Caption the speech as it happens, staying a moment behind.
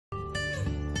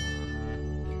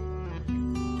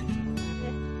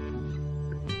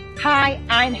Hi,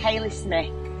 I'm Hayley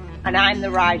Smith and I'm the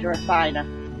Rider Refiner.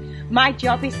 My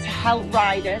job is to help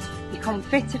riders become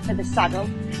fitter for the saddle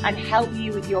and help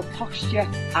you with your posture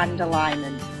and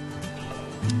alignment.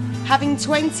 Having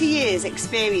 20 years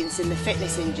experience in the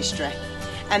fitness industry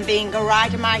and being a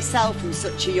rider myself from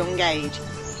such a young age,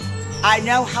 I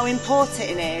know how important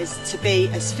it is to be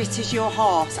as fit as your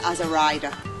horse as a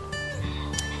rider.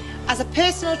 As a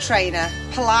personal trainer,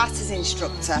 Pilates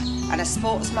instructor and a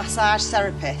sports massage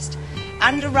therapist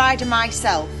and a rider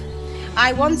myself,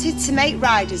 I wanted to make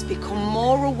riders become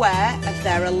more aware of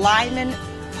their alignment,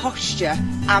 posture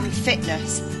and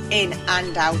fitness in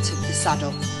and out of the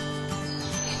saddle.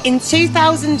 In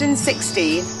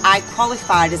 2016, I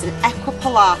qualified as an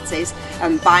EquiPilates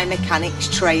and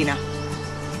biomechanics trainer,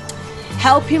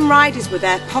 helping riders with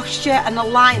their posture and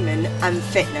alignment and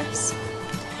fitness.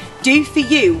 Do for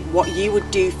you what you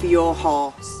would do for your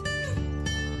horse.